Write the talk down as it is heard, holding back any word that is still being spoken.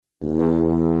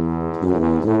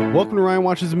Welcome to Ryan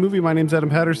Watches a Movie. My name's Adam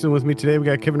Patterson. With me today, we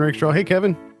got Kevin Rakestraw. Hey,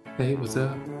 Kevin. Hey, what's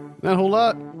up? Not a whole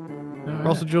lot. We're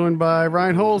also joined by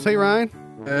Ryan Holes. Hey, Ryan.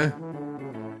 Eh.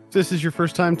 If this is your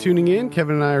first time tuning in,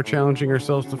 Kevin and I are challenging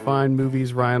ourselves to find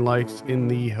movies Ryan likes in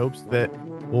the hopes that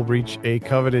we'll reach a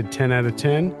coveted 10 out of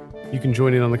 10. You can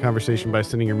join in on the conversation by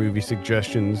sending your movie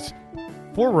suggestions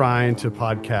for Ryan to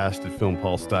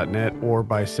podcast@filmpulse.net or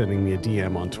by sending me a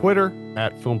DM on Twitter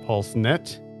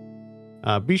 @filmpulsenet.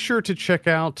 Be sure to check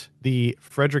out the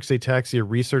Friedreich's Ataxia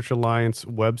Research Alliance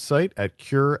website at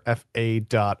curefa.org.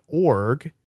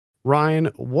 Ryan,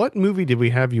 what movie did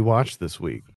we have you watch this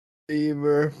week?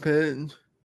 Fever Pitch.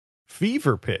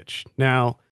 Fever Pitch.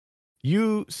 Now,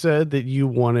 you said that you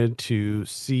wanted to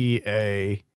see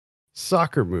a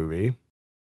soccer movie,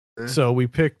 so we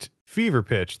picked Fever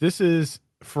Pitch. This is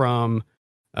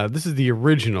the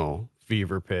original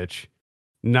Fever Pitch,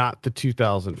 not the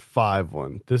 2005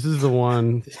 one. This is the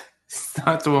one. It's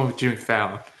not the one with Jimmy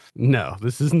Fallon. No,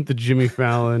 this isn't the Jimmy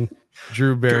Fallon,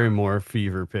 Drew Barrymore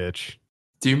Fever Pitch.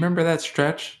 Do you remember that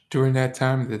stretch during that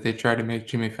time that they tried to make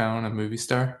Jimmy Fallon a movie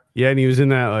star? Yeah, and he was in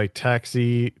that like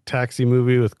taxi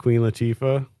movie with Queen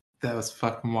Latifah. That was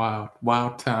fucking wild.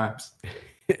 Wild times.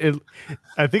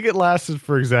 I think it lasted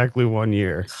for exactly 1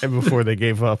 year and before they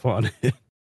gave up on it.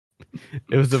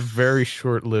 It was a very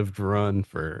short-lived run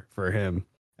for him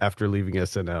after leaving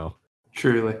SNL.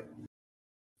 Truly.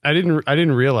 I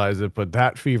didn't realize it, but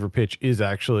that Fever Pitch is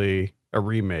actually a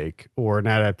remake or an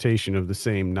adaptation of the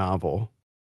same novel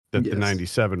that the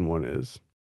 97 one is.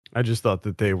 I just thought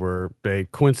that they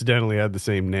coincidentally had the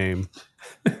same name.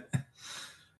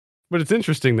 But it's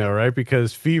interesting though, right?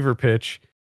 Because Fever Pitch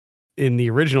in the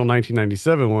original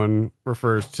 1997 one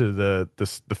refers to the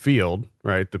field,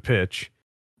 right? The pitch.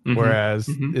 Mm-hmm. Whereas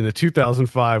in the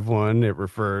 2005 one, it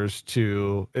refers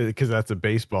to, because that's a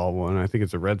baseball one. I think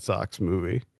it's a Red Sox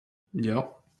movie.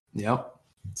 Yep.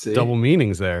 See? Double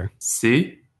meanings there.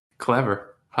 See?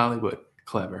 Clever. Hollywood.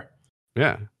 Clever.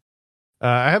 Yeah.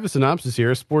 I have a synopsis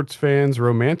here. A sports fan's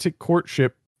romantic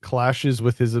courtship clashes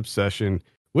with his obsession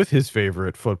with his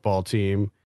favorite football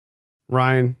team.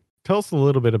 Ryan, tell us a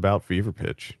little bit about Fever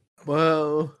Pitch.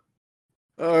 Well,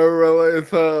 I really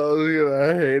thought I was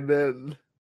gonna hate it.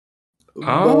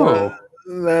 Oh.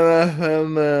 But then I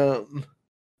found out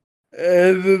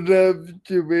it ended up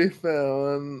Jimmy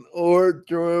Fallon or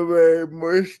Drew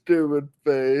Barrymore stupid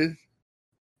face.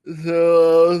 So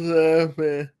I was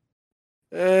happy.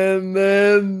 And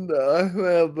then I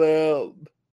found out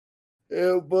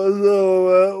it was all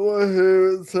about my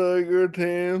favorite soccer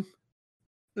team.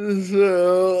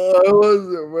 So I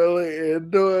wasn't really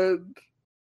into it.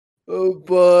 But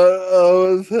I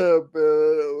was happy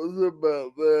that it was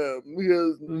about them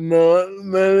because not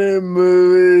many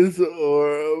movies are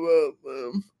about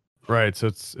them. Right. So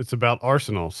it's about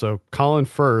Arsenal. So Colin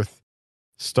Firth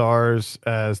stars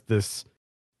as this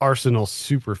Arsenal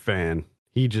super fan.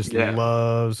 He just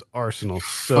loves Arsenal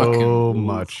so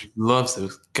much. Loves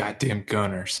those goddamn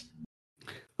Gunners.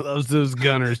 Loves those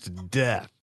Gunners to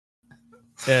death.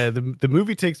 The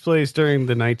movie takes place during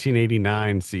the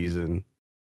 1989 season.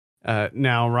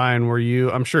 Now, Ryan,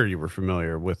 I'm sure you were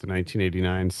familiar with the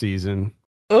 1989 season.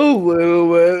 A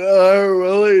little bit. I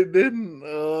really didn't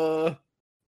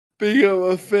become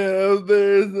a fan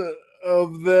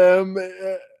of them,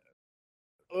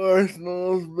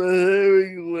 Arsenal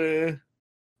specifically,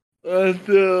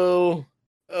 until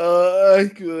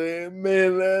actually made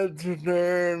that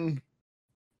turn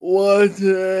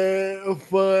watching a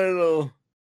final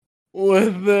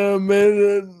with them in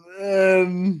it,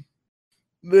 and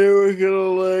they were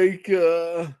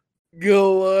gonna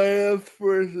Goliath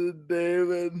versus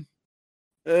David,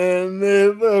 and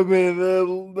they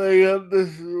got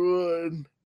destroyed.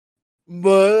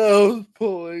 But I was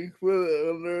pulling for the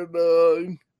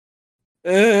underdog,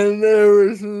 and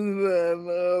ever since then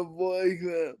I've liked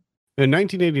that. In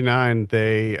 1989,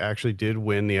 they actually did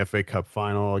win the FA Cup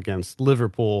final against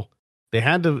Liverpool. They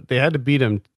had to beat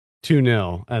them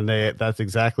 2-0, and that's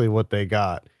exactly what they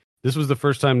got. This was the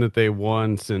first time that they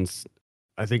won since,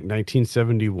 I think,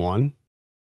 1971.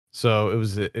 So it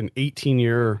was an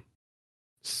 18-year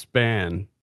span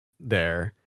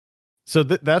there. So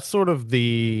that's sort of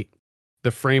the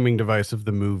framing device of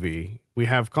the movie. We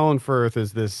have Colin Firth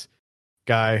as this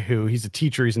guy he's a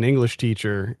teacher. He's an English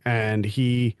teacher, and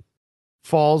he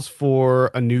falls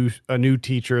for a new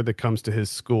teacher that comes to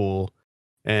his school,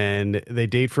 and they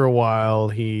date for a while.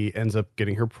 He ends up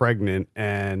getting her pregnant,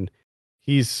 and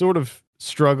he's sort of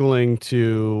struggling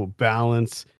to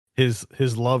balance his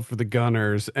love for the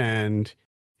Gunners and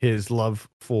his love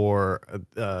for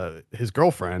his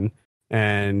girlfriend,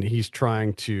 and he's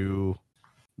trying to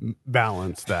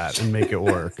balance that and make it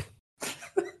work.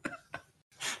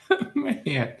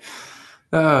 Man.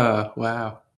 Oh,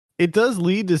 wow. It does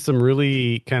lead to some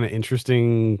really kind of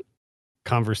interesting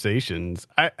conversations.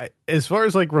 I as far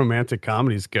as like romantic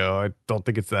comedies go, I don't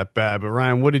think it's that bad. But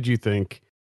Ryan, what did you think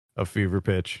of Fever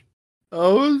Pitch? I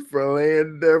was really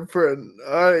indifferent.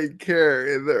 I didn't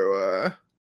care either way.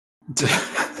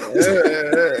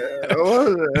 It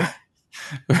wasn't.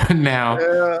 Now,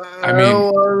 I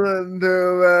mean, wasn't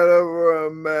too bad of a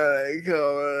romantic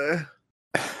comedy.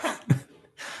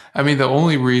 I mean, the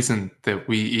only reason that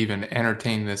we even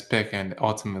entertained this pick and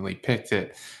ultimately picked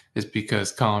it is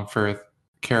because Colin Firth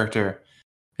character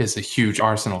is a huge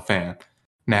Arsenal fan.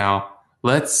 Now,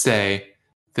 let's say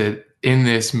that in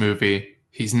this movie,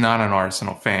 he's not an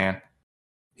Arsenal fan.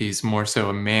 He's more so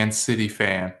a Man City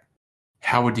fan.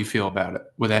 How would you feel about it?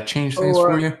 Would that change things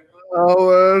for you? I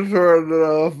would have turned it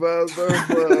off after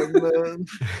 5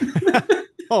 minutes.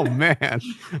 Oh man,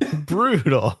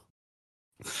 brutal.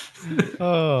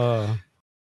 Oh.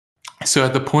 So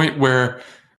at the point where,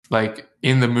 like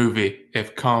in the movie,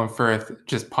 if Colin Firth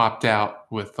just popped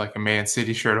out with like a Man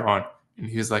City shirt on and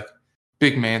he was like,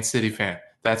 big Man City fan,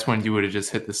 that's when you would have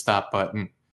just hit the stop button,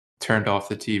 turned off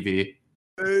the TV,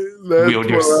 wheeled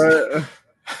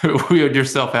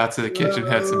yourself out to the kitchen,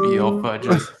 had some EL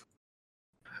fudges.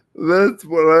 That's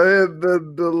when I hit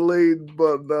the delete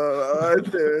button on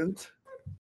iTunes.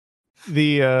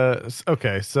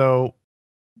 Okay, so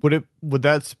would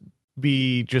that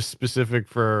be just specific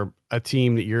for a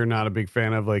team that you're not a big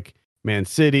fan of, like Man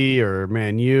City or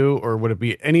Man U, or would it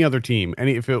be any other team?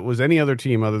 If it was any other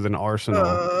team other than Arsenal?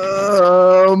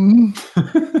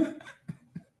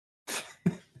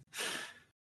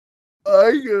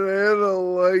 I can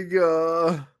handle like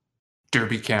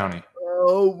Derby County.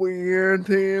 Weird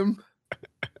team.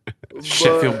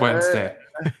 Sheffield Wednesday.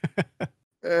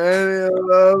 Any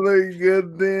other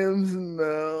good teams?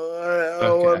 No,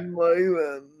 I wouldn't like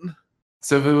them.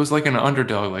 So if it was like an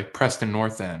underdog, like Preston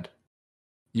North End,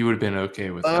 you would have been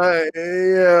okay with it.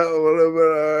 Yeah, I would have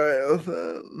been alright with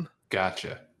it.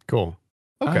 Gotcha. Cool.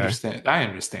 Okay. I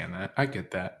understand that. I get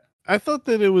that. I thought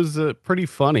that it was pretty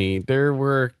funny. There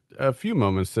were a few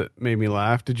moments that made me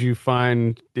laugh. Did you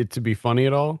find it to be funny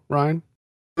at all, Ryan?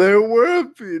 There were a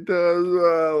few times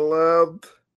where I laughed.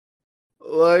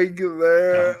 Like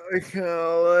they're kind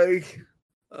of like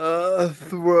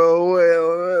throwaway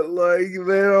on it. Like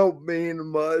they don't mean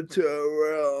much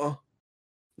overall.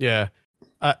 Yeah.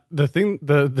 The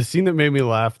scene that made me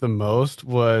laugh the most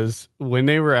was when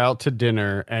they were out to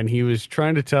dinner and he was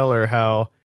trying to tell her how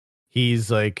he's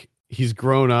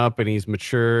grown up and he's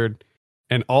matured,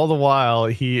 and all the while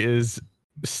he is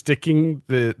sticking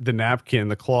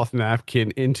the cloth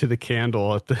napkin into the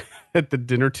candle at the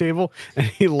dinner table, and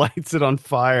he lights it on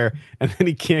fire, and then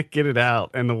he can't get it out,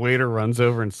 and the waiter runs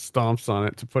over and stomps on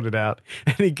it to put it out,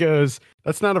 and he goes,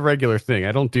 "That's not a regular thing.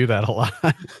 I don't do that a lot."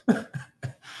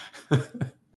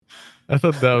 I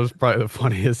thought that was probably the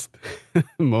funniest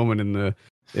moment in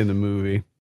the movie.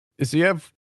 So you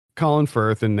have Colin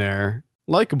Firth in there,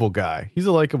 likable guy. He's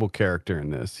a likable character in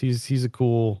this. He's a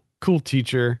cool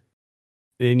teacher.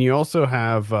 And you also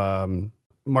have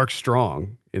Mark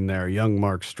Strong in there, young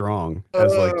Mark Strong,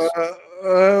 as like.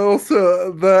 I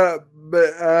also that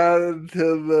added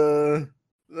to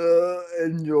the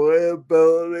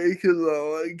enjoyability because I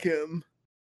like him.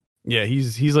 Yeah,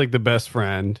 he's like the best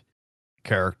friend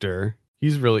character.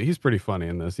 He's pretty funny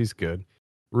in this. He's good.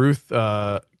 Ruth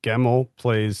Gemmell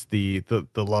plays the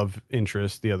love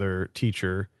interest, the other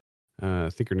teacher.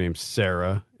 I think her name's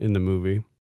Sarah in the movie.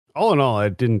 All in all, I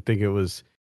didn't think it was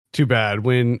too bad.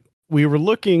 When we were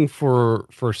looking for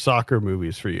soccer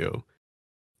movies for you,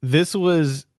 this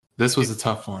was a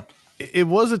tough one. It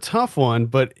was a tough one,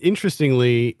 but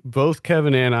interestingly, both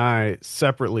Kevin and I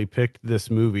separately picked this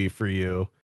movie for you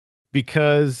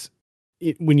because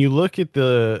when you look at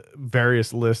the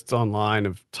various lists online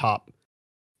of top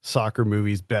soccer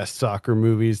movies, best soccer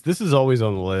movies, this is always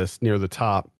on the list near the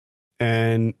top.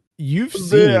 And you've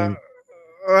seen... Yeah,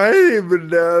 I didn't even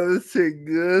know this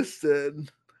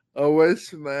existed. I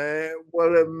wish man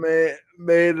would have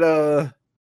made a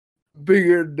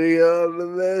bigger deal out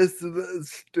of this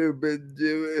stupid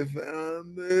Jimmy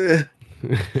Fallon movie.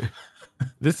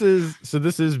 This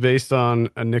is based on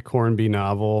a Nick Hornby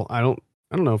novel. I don't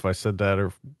know if I said that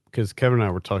or because Kevin and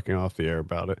I were talking off the air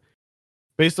about it.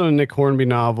 Based on a Nick Hornby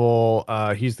novel.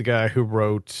 He's the guy who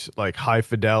wrote like High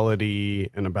Fidelity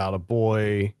and About a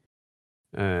Boy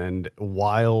and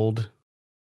Wild.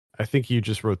 I think he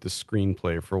just wrote the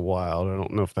screenplay for Wild. I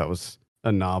don't know if that was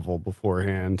a novel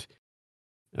beforehand.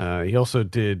 He also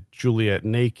did Juliet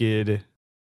Naked.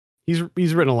 He's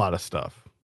written a lot of stuff.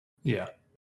 Yeah.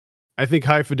 I think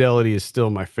High Fidelity is still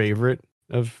my favorite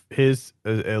of his,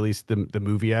 at least the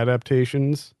movie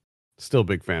adaptations. Still a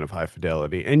big fan of High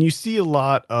Fidelity, and you see a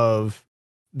lot of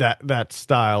that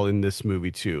style in this movie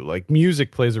too. Like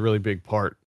music plays a really big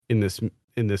part in this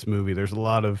movie. There's a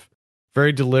lot of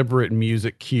very deliberate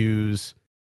music cues.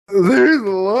 There's a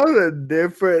lot of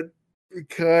different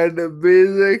kind of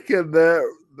music, and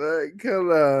that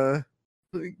kind of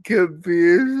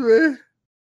confused me.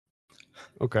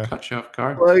 Okay. Cut you off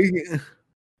guard. Like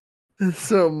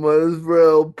some was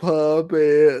real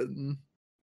poppy, and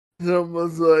some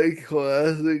was like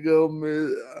classical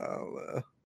music. I don't know.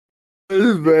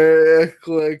 It's very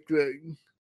eclectic.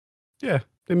 Yeah,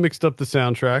 they mixed up the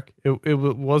soundtrack. It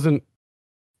wasn't.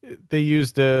 They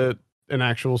used an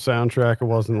actual soundtrack. It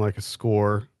wasn't like a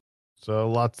score.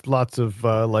 So lots of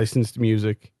licensed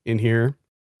music in here,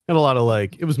 and a lot of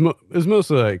like it was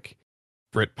mostly like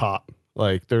Britpop.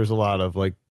 Like there's a lot of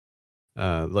like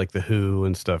the Who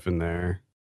and stuff in there.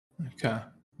 Okay.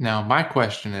 Now my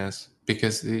question is,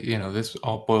 because this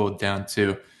all boiled down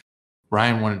to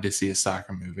Ryan wanted to see a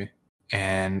soccer movie,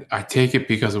 and I take it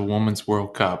because of Women's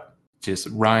World Cup. Just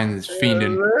Ryan is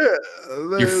fiending.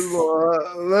 There's a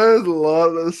lot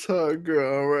of soccer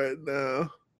on right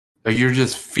now. You're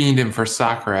just fiending for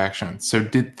soccer action. So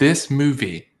did this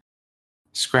movie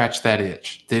scratch that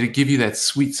itch? Did it give you that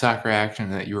sweet soccer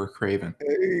action that you were craving?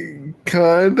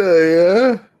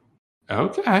 Kinda, yeah.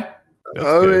 Okay.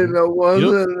 Mean,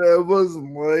 it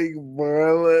wasn't like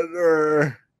violent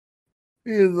or,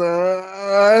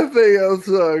 I think of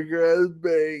soccer as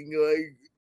being like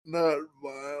not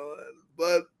violent,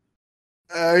 but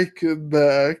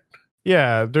action-packed.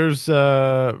 Yeah, there's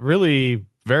really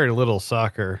very little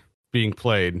soccer being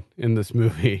played in this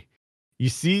movie. You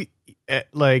see, so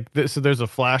there's a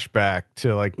flashback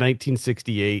to like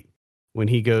 1968 when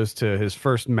he goes to his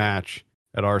first match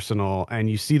at Arsenal, and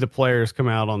you see the players come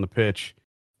out on the pitch,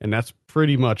 and that's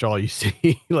pretty much all you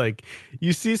see. Like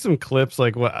you see some clips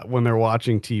like when they're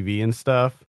watching TV and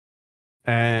stuff,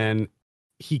 and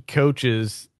he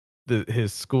coaches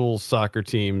his school's soccer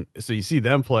team, so you see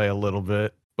them play a little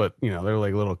bit, but they're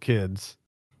like little kids.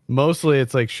 Mostly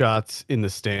it's like shots in the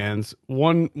stands.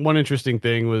 One interesting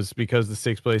thing was because this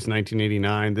takes place in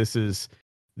 1989. This is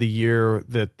the year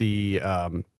that the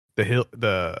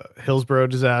Hillsborough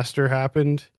disaster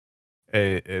happened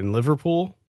in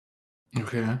Liverpool.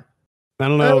 Okay. I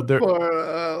don't know.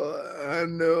 I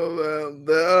know about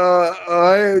that.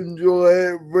 I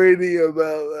enjoy reading about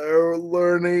that or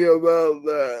learning about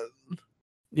that.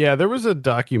 Yeah, there was a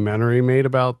documentary made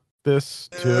about this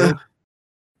too.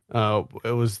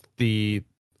 It was the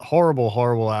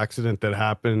horrible accident that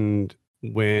happened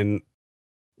when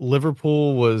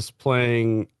Liverpool was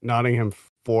playing Nottingham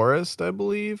Forest, I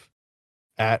believe,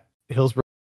 at Hillsborough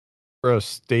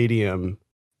Stadium,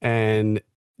 and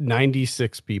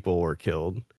 96 people were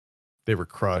killed. They were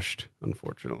crushed,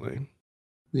 unfortunately.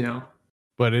 Yeah.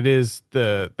 But it is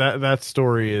that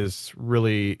story is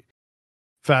really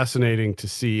fascinating to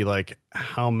see, like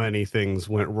how many things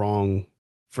went wrong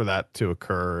for that to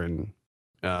occur. And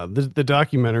the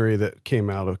documentary that came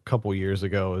out a couple years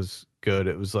ago is good.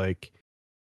 It was like,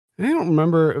 I don't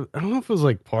remember, I don't know if it was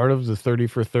like part of the 30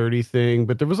 for 30 thing,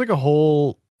 but there was like a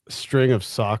whole string of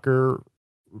soccer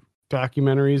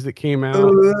documentaries that came out. There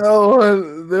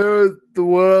was the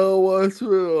one was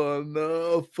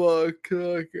on fuck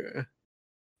soccer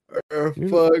or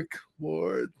fuck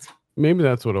sports. Maybe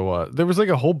that's what it was. There was like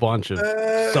a whole bunch of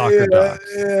soccer docs.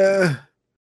 Yeah.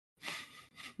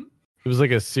 It was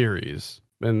like a series,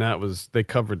 and they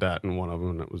covered that in one of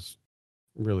them. And it was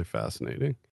really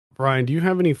fascinating. Brian, do you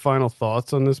have any final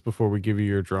thoughts on this before we give you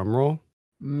your drum roll?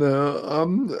 No,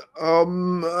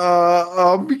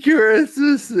 I'm curious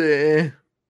to see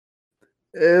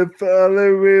if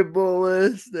other people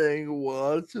listening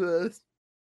watch this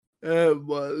and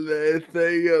what they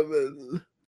think of it,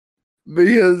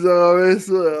 because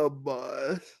obviously I'm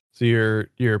biased. So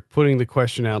you're putting the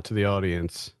question out to the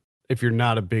audience. If you're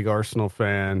not a big Arsenal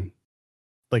fan,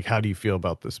 like how do you feel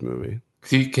about this movie?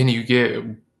 Can you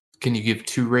give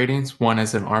two ratings? One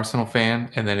as an Arsenal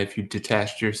fan, and then if you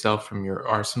detached yourself from your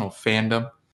Arsenal fandom,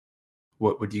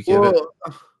 what would you give it?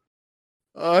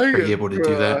 Are you able to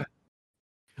do that?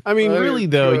 I mean, really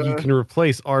though, you can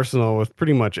replace Arsenal with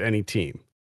pretty much any team.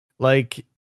 Like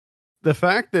the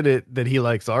fact that he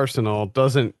likes Arsenal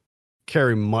doesn't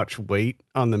carry much weight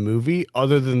on the movie,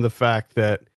 other than the fact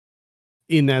that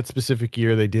in that specific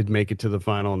year they did make it to the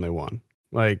final and they won.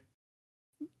 Like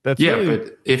that's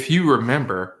but if you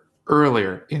remember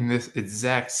earlier in this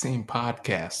exact same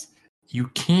podcast, you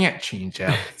can't change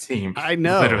out the team. I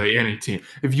know. Literally any team.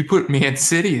 If you put Man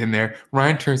City in there,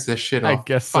 Ryan turns that shit I off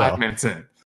guess 5 so. minutes in.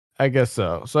 I guess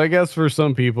so. So I guess for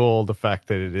some people, the fact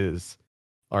that it is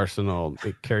Arsenal,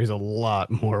 it carries a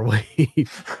lot more weight.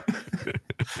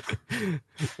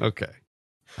 Okay.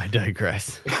 I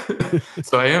digress.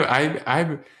 So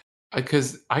I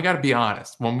because I got to be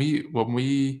honest. When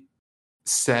we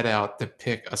set out to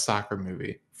pick a soccer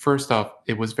movie, first off,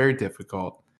 it was very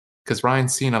difficult because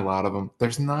Ryan's seen a lot of them.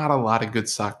 There's not a lot of good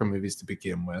soccer movies to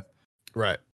begin with.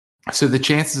 Right. So the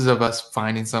chances of us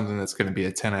finding something that's going to be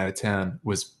a 10 out of 10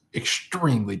 was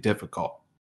extremely difficult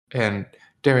and,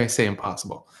 dare I say,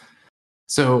 impossible.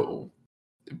 So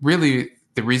really,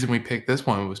 the reason we picked this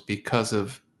one was because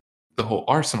of the whole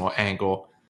Arsenal angle,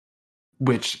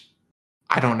 which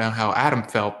I don't know how Adam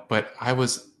felt, but I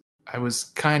was a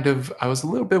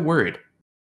little bit worried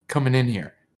coming in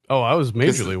here. Oh, I was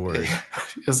majorly worried.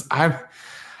 Because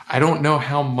I don't know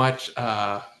how much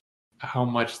that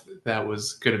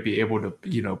was going to be able to,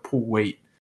 pull weight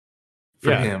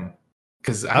for him.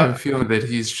 Because I have a feeling that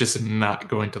he's just not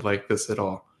going to like this at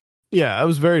all. Yeah, I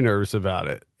was very nervous about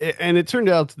it. And it turned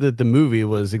out that the movie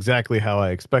was exactly how I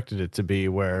expected it to be,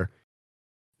 where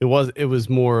it was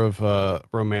more of a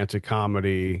romantic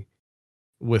comedy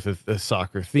with a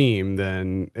soccer theme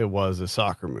than it was a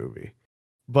soccer movie.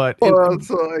 But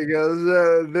also, I guess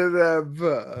did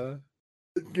have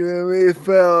Jimmy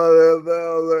Fallon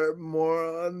about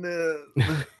more on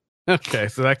it. Okay,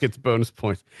 so that gets bonus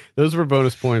points. Those were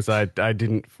bonus points I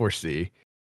didn't foresee.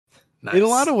 Nice. In a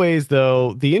lot of ways,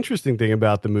 though, the interesting thing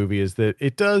about the movie is that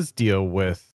it does deal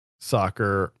with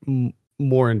soccer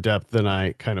more in depth than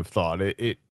I kind of thought.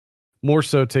 It more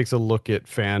so takes a look at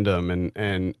fandom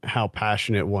and how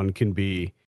passionate one can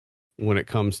be when it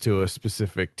comes to a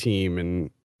specific team.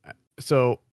 And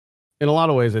so in a lot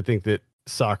of ways, I think that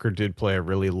soccer did play a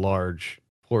really large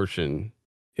portion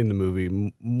in the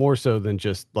movie, more so than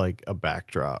just like a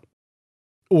backdrop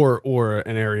or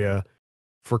an area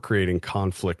for creating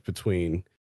conflict between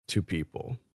two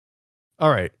people. All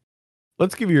right,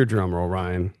 let's give you your drum roll,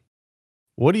 Ryan.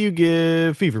 What do you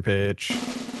give Fever Pitch?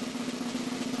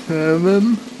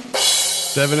 7.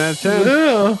 7 out of 10.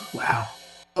 Yeah. Wow.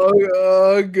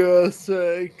 Oh, God's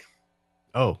sake.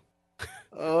 Oh.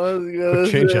 I was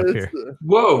gonna change up here.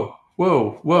 Whoa.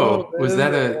 Was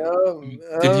that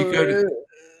did you go to...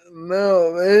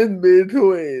 No, in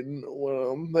between what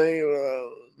I'm thinking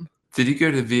about. Did you go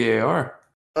to VAR?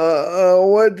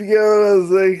 What to go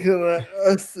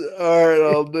to 6 alright,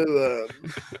 I'll do that.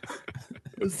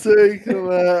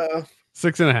 6.5.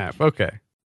 6.5. Okay.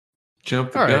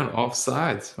 Jump the gun off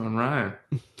sides on Ryan.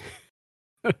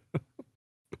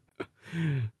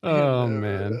 Oh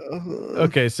man.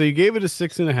 Okay, so you gave it a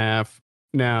 6.5.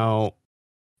 Now,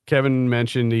 Kevin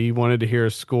mentioned he wanted to hear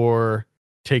a score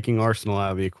taking Arsenal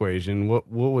out of the equation. What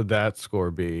would that score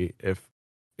be if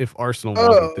Arsenal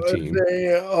wasn't the team?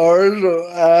 Arsenal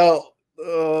out.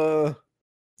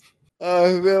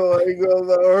 I feel like with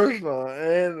Arsenal,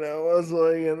 and that was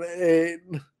like an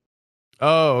 8.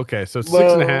 Oh, okay. So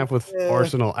 6.5 with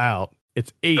Arsenal out.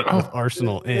 It's 8 with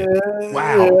Arsenal in.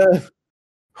 Wow. Yeah.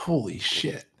 Holy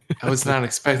shit. I was not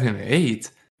expecting an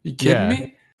 8. You kidding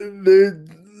me? Arsenal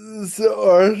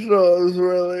is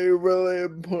really, really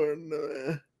important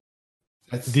to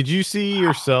me. Did you see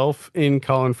yourself in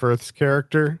Colin Firth's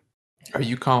character? Are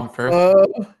you Colin Firth?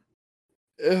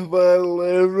 If I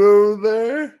lived over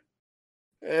there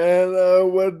and I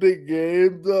went to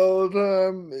games all the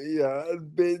time, yeah,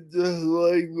 I'd be just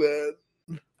like that.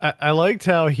 I liked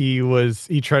how he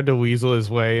tried to weasel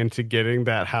his way into getting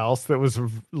that house that was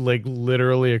like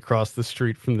literally across the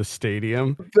street from the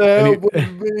stadium. That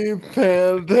would be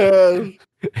fantastic.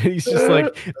 And he's just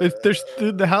like,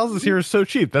 the houses here are so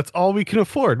cheap. That's all we can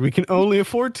afford. We can only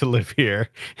afford to live here.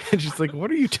 And she's like, what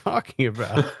are you talking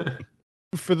about?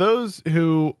 For those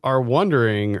who are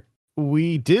wondering,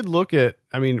 we did look at,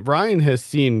 Ryan has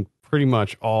seen pretty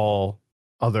much all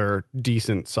other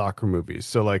decent soccer movies.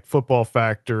 So like Football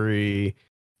Factory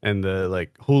and the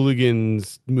like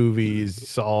Hooligans movies,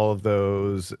 saw all of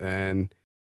those and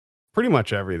pretty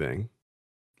much everything.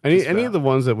 Any of the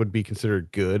ones that would be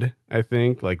considered good, I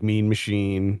think, like Mean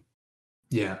Machine.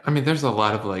 Yeah, there's a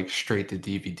lot of like straight to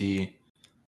DVD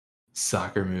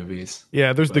soccer movies.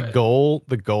 Yeah, there's the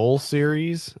Goal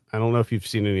series. I don't know if you've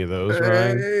seen any of those,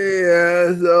 Ryan.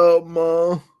 Yeah, so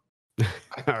Mom.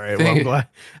 All right. Well,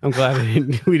 I'm glad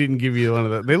we didn't give you one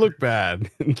of those. They look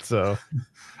bad, so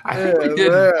I think we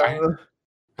did.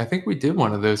 I think we did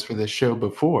one of those for this show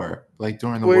before, like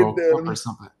during the World Cup or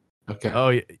something. Okay.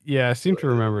 Oh yeah, I seem to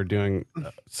remember doing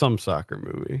some soccer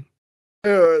movie.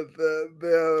 heard that the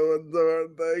other ones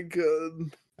aren't that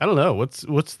good. I don't know.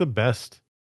 What's the best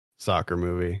soccer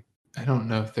movie? I don't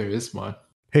know if there is one.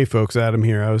 Hey folks, Adam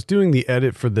here. I was doing the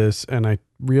edit for this and I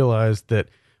realized that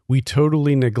we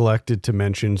totally neglected to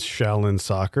mention Shaolin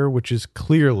Soccer, which is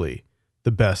clearly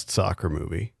the best soccer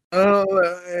movie. Oh,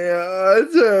 yeah,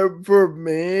 I'd say for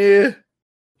me,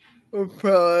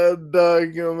 probably a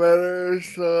documentary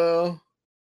style.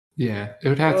 Yeah, it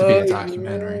would have to be a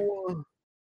documentary.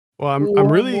 Well,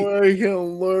 I'm really where I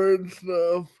can learn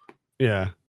stuff. yeah.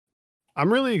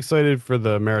 I'm really excited for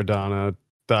the Maradona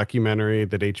documentary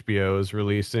that HBO is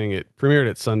releasing. It premiered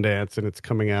at Sundance and it's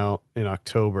coming out in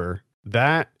October.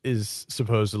 That is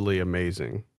supposedly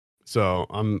amazing. So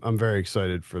I'm very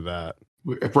excited for that.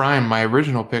 Brian, my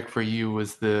original pick for you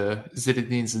was the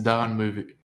Zinedine Zidane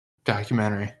movie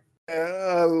documentary.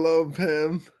 I love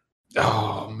him.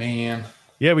 Oh man.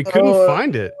 Yeah, we couldn't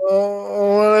find it. I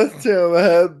want to see him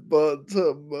headbutt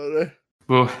somebody.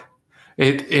 Well,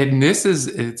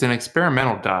 it's an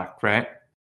experimental doc, right?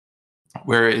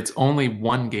 Where it's only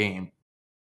one game,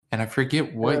 and I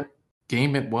forget what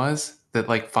game it was that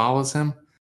like follows him,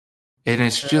 and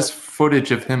it's just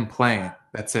footage of him playing.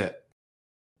 That's it,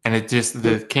 and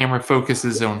the camera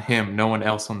focuses on him, no one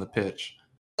else on the pitch.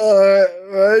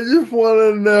 I just want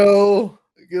to know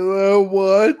because I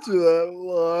watched that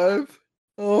live.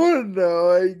 I want to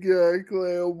know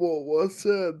exactly what was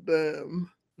said to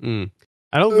him.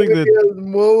 I don't think that.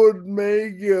 What would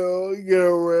make you get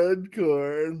a red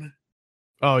card?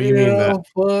 Oh, you mean that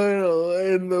final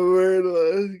in the very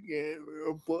last game we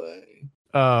were playing?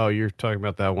 Oh, you're talking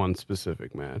about that one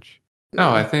specific match.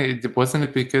 No, I think wasn't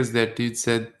it because that dude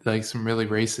said like some really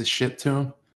racist shit to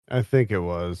him? I think it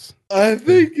was. I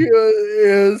think he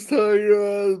was talking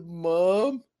about his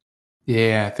mom.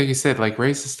 Yeah, I think he said like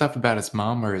racist stuff about his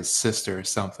mom or his sister or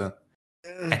something.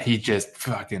 And he just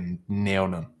fucking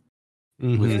nailed him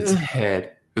with his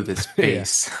head, with his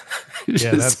face.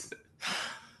 That's.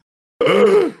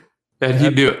 And he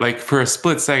knew it. Like for a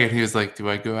split second, he was like, "Do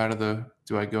I go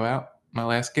out my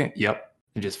last game?" Yep.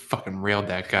 And just fucking railed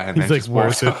that guy. And he's then like,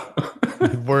 worth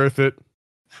it. Worth it.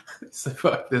 It's like,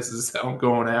 fuck, this is how I'm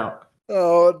going out.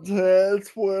 Oh,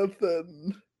 it's worth it.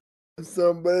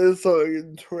 Somebody's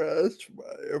talking trash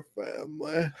about your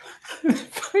family.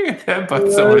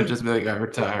 But someone would just be like, I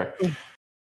retire.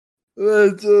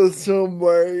 That's just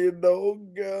somewhere you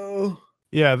don't go.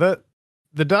 Yeah,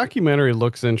 the documentary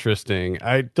looks interesting.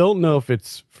 I don't know if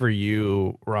it's for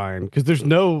you, Ryan, because there's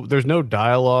no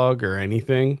dialogue or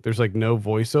anything. There's like no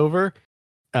voiceover.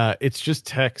 It's just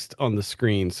text on the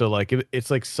screen. So like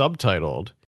it's like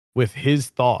subtitled with his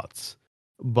thoughts,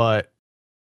 but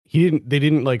they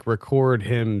didn't like record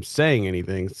him saying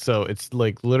anything. So it's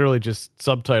like literally just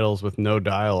subtitles with no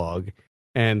dialogue,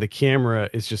 and the camera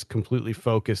is just completely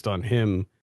focused on him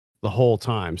the whole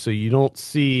time. So you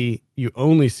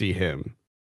only see him.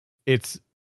 It's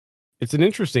an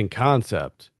interesting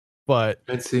concept, but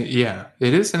it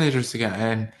is an interesting,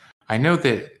 and I know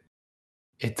that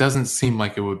it doesn't seem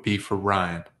like it would be for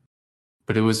Ryan,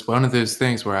 but it was one of those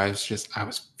things where I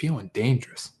was feeling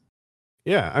dangerous.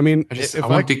 Yeah, I mean, I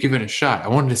wanted to give it a shot. I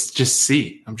wanted to just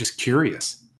see. I'm just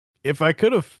curious. If I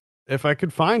could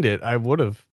find it, I would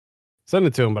have sent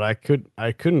it to him, but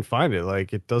I couldn't find it.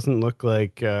 Like, it doesn't look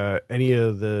like any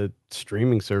of the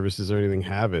streaming services or anything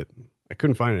have it. I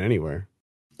couldn't find it anywhere.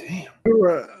 Damn.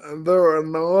 There were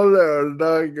no other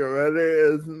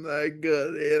documentary isn't that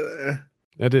good either.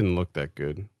 That didn't look that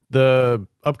good. The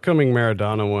upcoming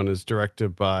Maradona one is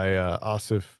directed by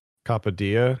Asif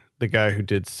Kapadia, the guy who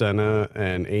did Senna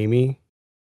and Amy.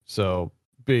 So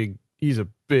he's a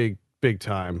big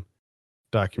time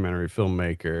documentary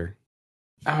filmmaker.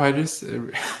 Oh,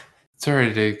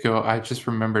 sorry to go. I just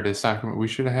remembered his document. We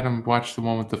should have had him watch the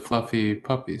one with the fluffy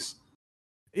puppies.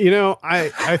 You know,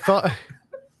 I thought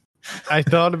I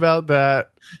thought about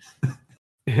that.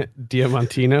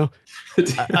 Diamantino.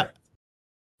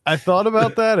 I thought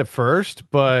about that at first,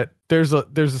 but there's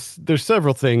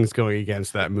several things going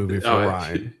against that movie for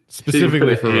Ryan,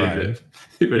 specifically for Ryan.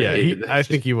 I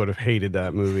think he would have hated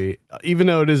that movie, even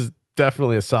though it is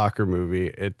definitely a soccer movie.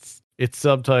 It's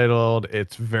subtitled.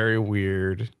 It's very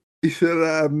weird. You should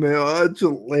have me watch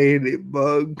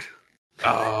Ladybugs.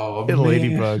 Oh,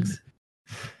 Ladybugs.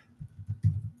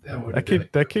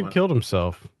 That kid killed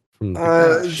himself. From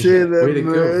the seen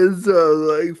him since I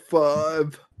was like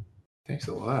 5. Thanks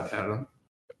a lot, Adam.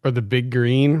 Or the Big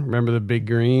Green. Remember the Big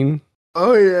Green?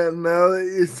 Oh yeah, now that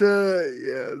you said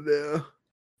it,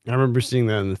 yeah. I remember seeing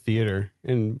that in the theater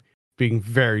and being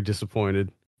very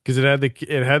disappointed because it had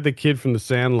the kid from The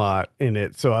Sandlot in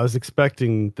it. So I was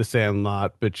expecting The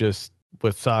Sandlot, but just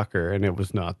with soccer, and it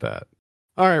was not that.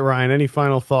 All right, Ryan, any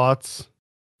final thoughts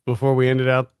before we end it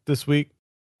out this week?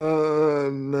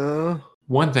 No.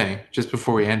 One thing, just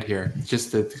before we end here,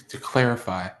 just to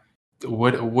clarify,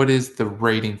 what is the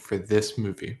rating for this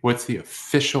movie? What's the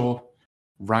official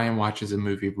Ryan Watches a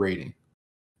Movie rating?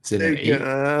 Is it an 8?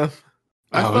 I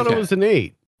Oh, thought okay. it was an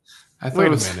 8. I thought Wait it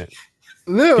a was minute.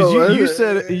 No,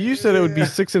 Because you said it would be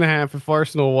 6.5 if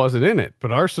Arsenal wasn't in it,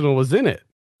 but Arsenal was in it.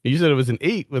 You said it was an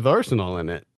 8 with Arsenal in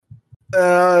it.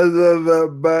 the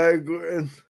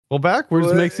backwards. Well, backwards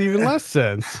What? makes even less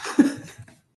sense.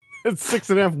 It's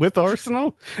 6.5 with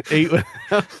Arsenal, 8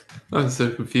 I'm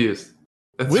so confused.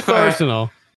 That's with why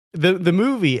Arsenal. The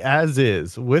movie as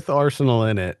is with Arsenal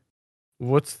in it.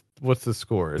 What's the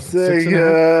score? Is it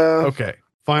 6.5? Okay,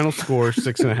 final score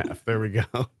 6.5. There we go.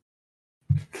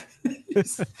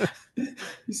 he's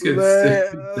getting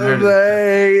sick and tired of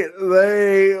it.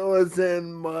 They was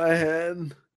in my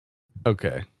head.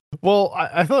 Okay. Well,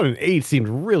 I thought an 8 seemed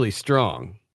really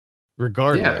strong,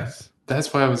 regardless.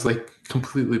 That's why I was like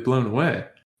completely blown away.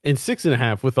 And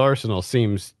 6.5 with Arsenal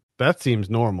seems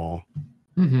normal.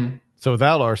 Mm-hmm. So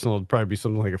without Arsenal, it'd probably be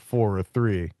something like a 4 or a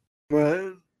 3.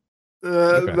 Right?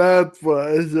 Okay. That's what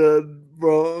I said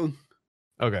wrong.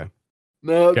 Okay.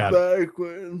 Not Got it.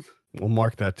 backwards. We'll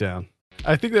mark that down.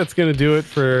 I think that's going to do it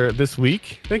for this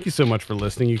week. Thank you so much for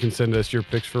listening. You can send us your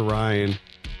picks for Ryan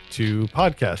to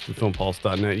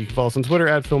podcast@filmpulse.net. You can follow us on Twitter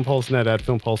 @filmpulsenet,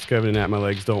 @filmpulsekevin, and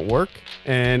 @mylegsdon'twork.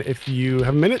 And if you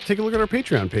have a minute, take a look at our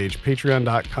Patreon page,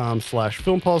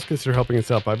 patreon.com/filmpulse. Consider helping us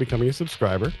out by becoming a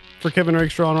subscriber. For Kevin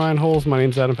Rakestraw and Ryan Holes, my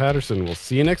name's Adam Patterson. We'll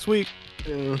see you next week.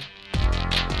 Yeah.